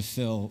enough to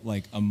fill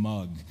like a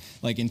mug.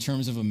 Like, in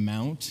terms of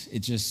amount, it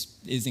just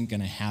isn't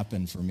going to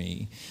happen for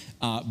me.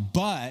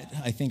 But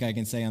I think I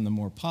can say on the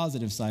more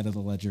positive side of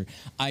the ledger,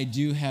 I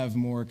do have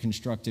more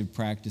constructive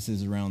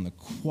practices around the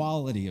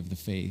quality of the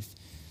faith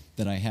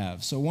that I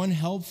have. So one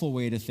helpful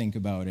way to think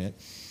about it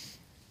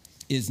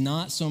is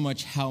not so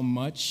much how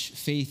much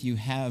faith you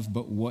have,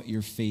 but what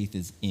your faith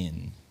is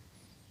in,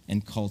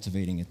 and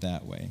cultivating it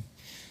that way.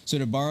 So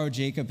to borrow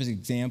Jacob's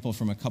example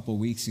from a couple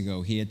weeks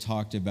ago, he had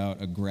talked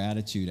about a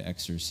gratitude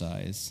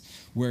exercise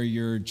where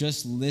you're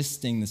just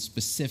listing the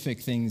specific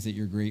things that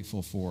you're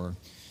grateful for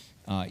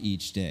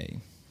each day.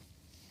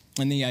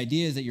 And the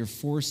idea is that you're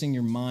forcing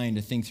your mind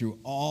to think through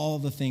all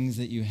the things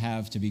that you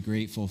have to be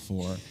grateful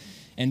for.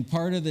 And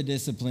part of the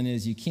discipline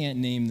is you can't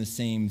name the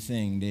same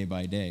thing day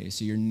by day.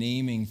 So you're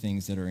naming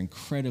things that are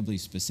incredibly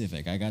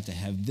specific. I got to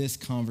have this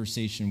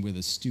conversation with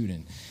a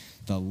student.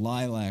 The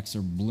lilacs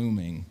are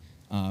blooming.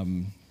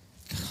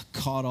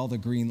 Caught all the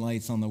green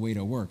lights on the way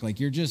to work. Like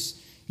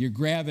you're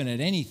grabbing at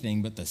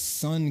anything, but the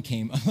sun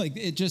came. Like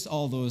it just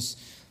all those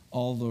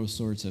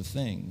sorts of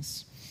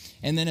things.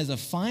 And then as a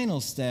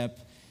final step,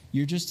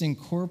 you're just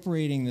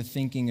incorporating the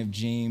thinking of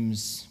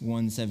James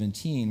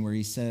 1:17, where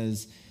he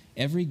says,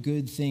 every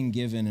good thing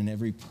given and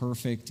every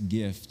perfect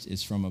gift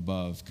is from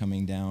above,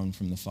 coming down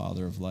from the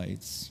Father of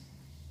lights,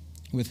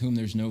 with whom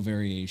there's no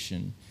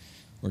variation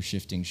or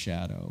shifting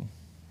shadow.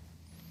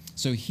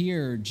 So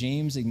here,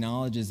 James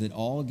acknowledges that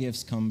all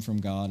gifts come from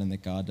God and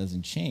that God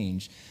doesn't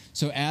change.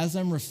 So as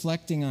I'm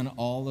reflecting on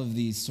all of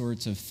these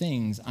sorts of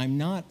things, I'm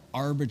not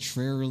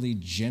arbitrarily,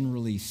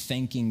 generally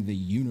thanking the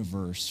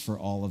universe for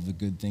all of the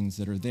good things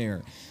that are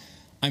there.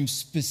 I'm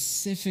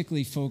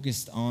specifically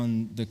focused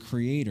on the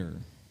Creator.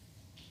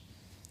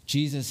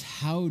 Jesus,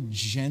 how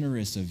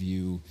generous of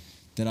you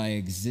that I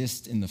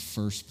exist in the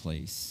first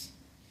place.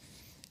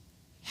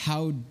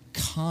 How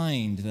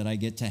kind that I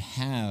get to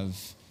have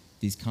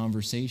these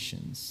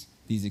conversations,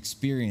 these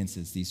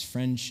experiences, these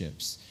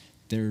friendships.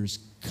 There's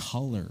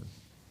color.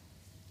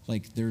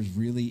 Like there's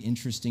really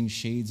interesting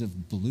shades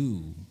of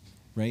blue,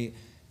 right?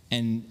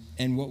 And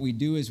what we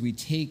do is we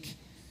take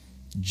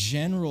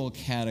general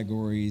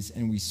categories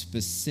and we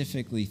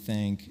specifically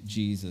thank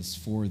Jesus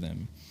for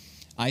them.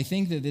 I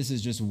think that this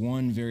is just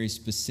one very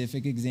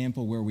specific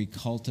example where we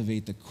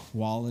cultivate the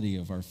quality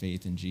of our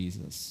faith in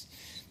Jesus,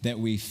 that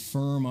we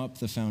firm up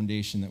the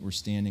foundation that we're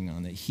standing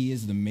on, that he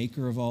is the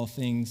maker of all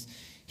things,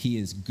 he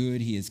is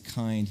good, he is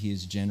kind, he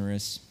is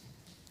generous.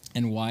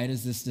 And why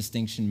does this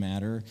distinction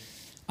matter?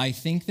 I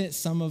think that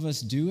some of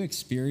us do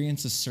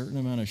experience a certain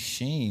amount of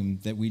shame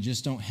that we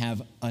just don't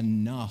have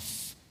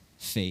enough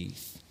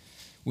faith.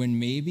 When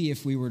maybe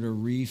if we were to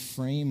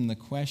reframe the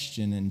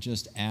question and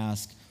just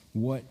ask,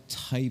 what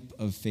type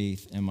of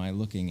faith am I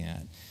looking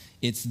at?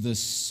 It's the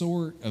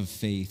sort of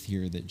faith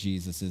here that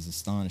Jesus is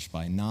astonished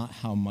by, not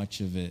how much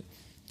of it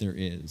there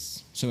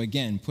is. So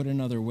again, put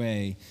another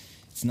way,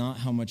 it's not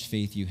how much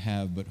faith you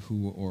have, but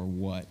who or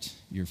what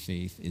your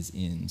faith is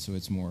in. So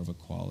it's more of a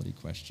quality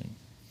question.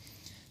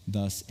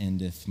 Thus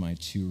endeth my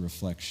two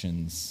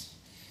reflections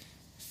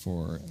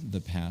for the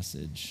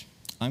passage.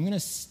 I'm going to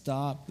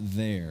stop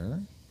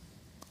there.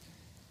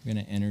 I'm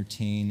going to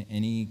entertain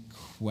any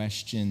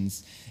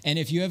questions. And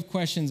if you have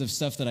questions of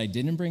stuff that I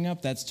didn't bring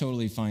up, that's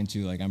totally fine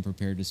too. Like I'm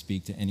prepared to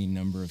speak to any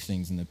number of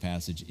things in the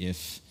passage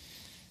if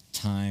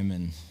time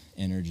and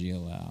energy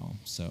allow.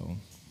 So,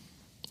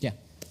 yeah.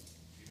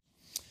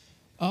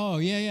 Oh,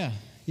 yeah.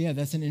 Yeah,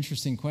 that's an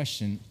interesting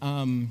question.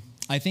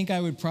 I think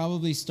I would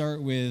probably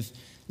start with,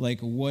 like,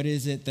 what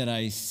is it that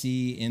I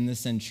see in the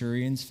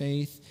centurion's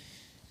faith?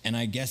 And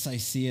I guess I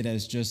see it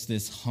as just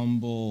this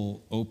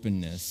humble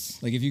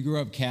openness. Like if you grew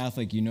up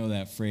Catholic, you know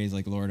that phrase,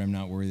 like, Lord, I'm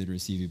not worthy to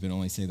receive you, but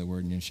only say the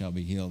word and you shall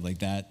be healed. Like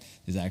that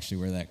is actually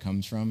where that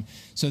comes from.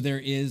 So there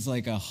is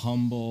like a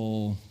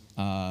humble,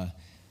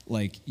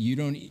 like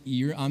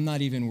I'm not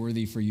even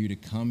worthy for you to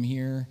come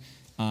here.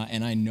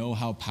 And I know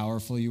how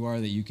powerful you are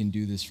that you can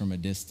do this from a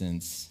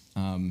distance.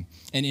 And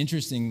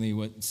interestingly,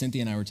 what Cynthia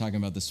and I were talking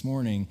about this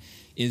morning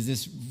is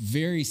this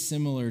very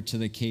similar to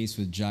the case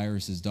with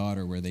Jairus'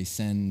 daughter, where they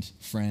send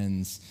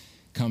friends,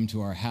 come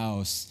to our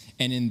house.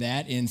 And in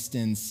that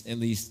instance, at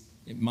least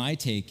my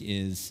take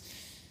is,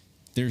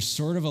 there's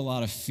sort of a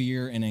lot of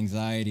fear and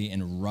anxiety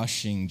and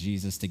rushing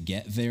Jesus to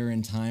get there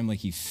in time, like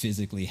he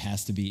physically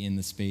has to be in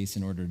the space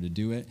in order to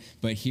do it.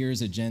 But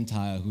here's a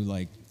Gentile who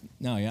like,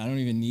 no, I don't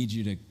even need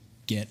you to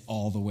get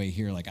all the way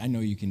here. Like, I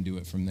know you can do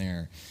it from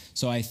there.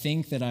 So I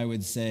think that I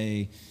would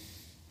say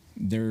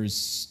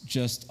there's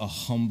just a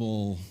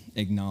humble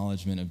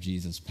acknowledgement of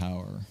Jesus'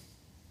 power.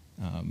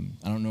 I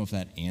don't know if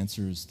that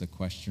answers the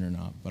question or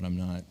not, but I'm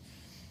not.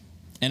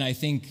 And I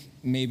think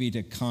maybe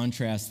to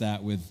contrast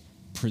that with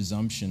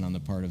presumption on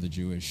the part of the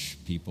Jewish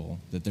people,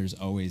 that there's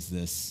always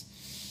this,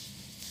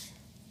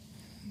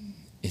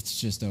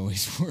 it's just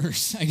always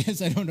worse. I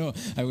guess, I don't know.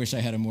 I wish I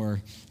had a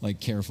more like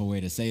careful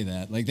way to say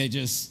that. Like they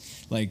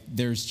just, like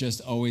there's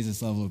just always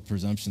this level of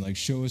presumption, like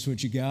show us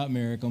what you got,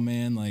 miracle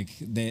man. Like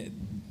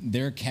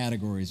their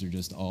categories are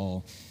just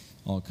all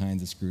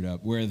kinds of screwed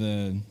up. Where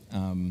the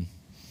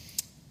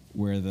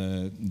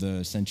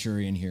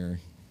centurion here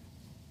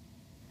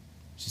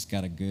just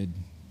got a good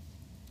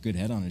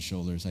head on his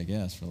shoulders, I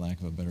guess, for lack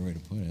of a better way to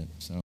put it.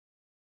 So.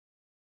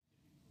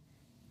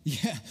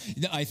 Yeah,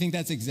 I think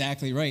that's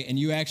exactly right. And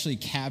you actually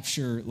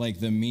capture like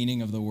the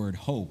meaning of the word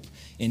hope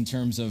in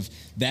terms of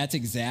that's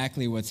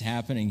exactly what's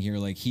happening here.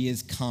 Like he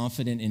is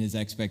confident in his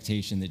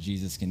expectation that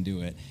Jesus can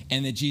do it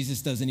and that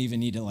Jesus doesn't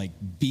even need to like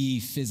be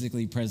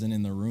physically present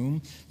in the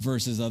room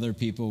versus other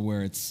people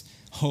where it's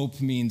hope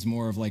means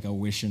more of like a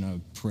wish and a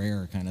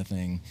prayer kind of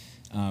thing.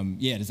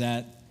 Yeah, does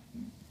that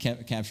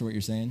capture what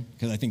you're saying?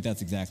 Because I think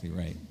that's exactly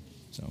right.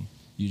 So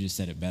you just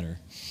said it better.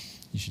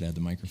 You should add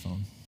the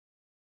microphone.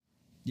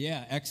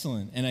 Yeah,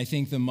 excellent. And I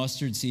think the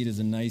mustard seed is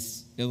a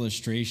nice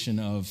illustration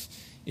of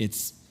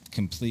it's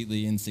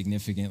completely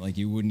insignificant. Like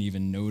you wouldn't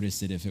even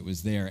notice it if it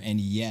was there. And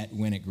yet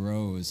when it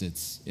grows,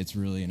 it's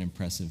really an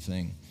impressive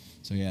thing.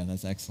 So yeah,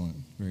 that's excellent.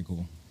 Very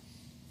cool.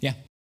 Yeah.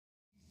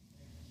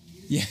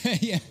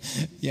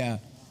 Yeah.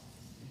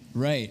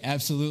 Right,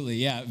 absolutely.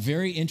 Yeah,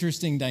 very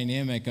interesting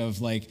dynamic of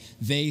like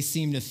they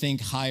seem to think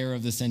higher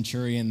of the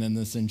centurion than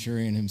the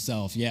centurion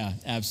himself. Yeah,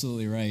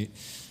 absolutely right.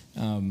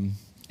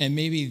 And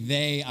maybe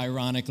they,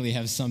 ironically,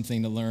 have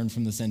something to learn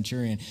from the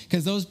centurion.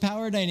 Because those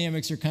power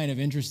dynamics are kind of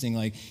interesting.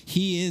 Like,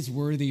 he is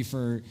worthy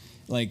for,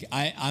 like,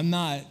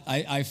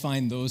 I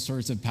find those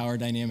sorts of power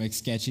dynamics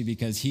sketchy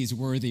because he's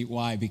worthy.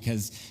 Why?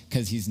 Because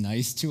he's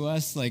nice to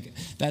us? Like,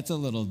 that's a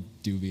little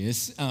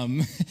dubious.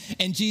 And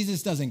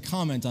Jesus doesn't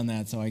comment on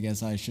that, so I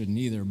guess I shouldn't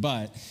either.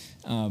 But,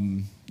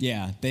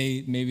 yeah,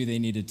 maybe they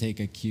need to take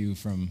a cue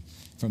from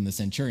the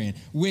centurion,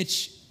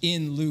 which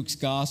in Luke's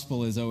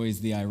gospel is always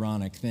the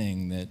ironic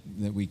thing that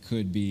we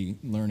could be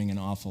learning an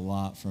awful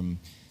lot from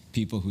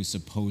people who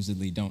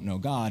supposedly don't know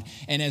God.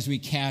 And as we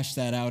cash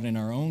that out in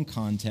our own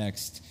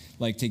context,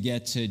 like to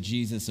get to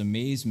Jesus'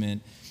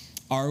 amazement,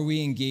 are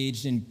we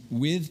engaged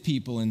with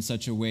people in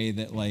such a way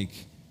that like,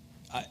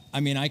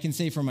 I mean, I can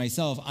say for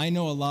myself, I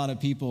know a lot of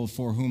people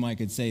for whom I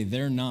could say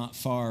they're not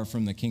far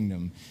from the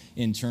kingdom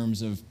in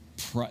terms of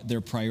their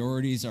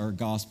priorities are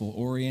gospel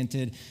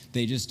oriented.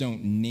 They just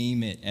don't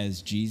name it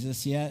as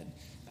Jesus yet.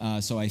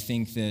 So I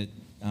think that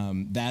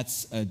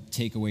that's a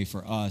takeaway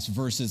for us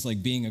versus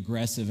like being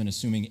aggressive and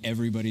assuming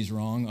everybody's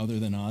wrong other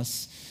than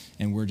us.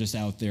 And we're just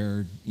out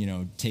there,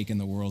 taking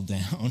the world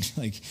down.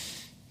 Like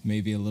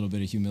maybe a little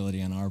bit of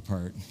humility on our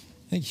part.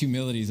 I think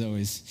humility is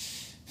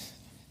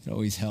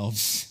always helps.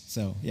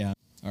 So yeah.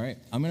 All right.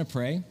 I'm going to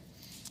pray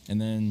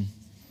and then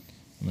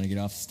I'm going to get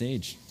off the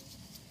stage.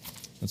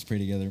 Let's pray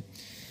together.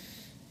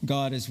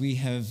 God, as we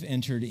have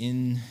entered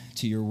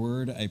into your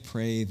word, I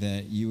pray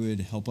that you would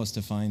help us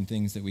to find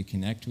things that we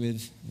connect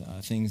with,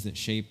 things that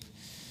shape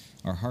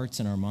our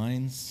hearts and our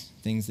minds,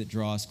 things that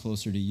draw us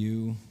closer to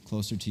you,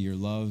 closer to your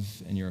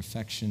love and your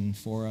affection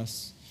for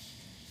us,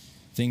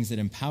 things that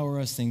empower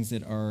us, things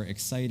that are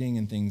exciting,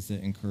 and things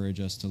that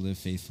encourage us to live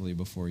faithfully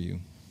before you.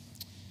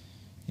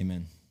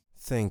 Amen.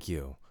 Thank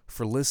you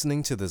for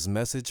listening to this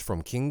message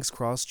from King's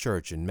Cross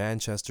Church in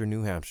Manchester,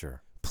 New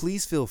Hampshire.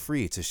 Please feel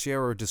free to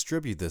share or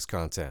distribute this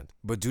content,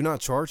 but do not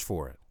charge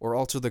for it or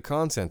alter the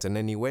content in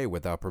any way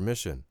without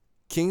permission.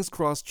 King's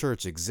Cross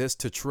Church exists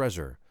to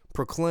treasure,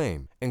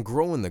 proclaim, and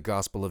grow in the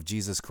gospel of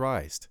Jesus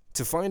Christ.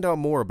 To find out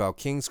more about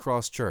King's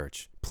Cross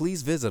Church,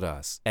 please visit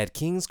us at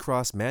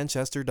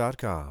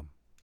kingscrossmanchester.com.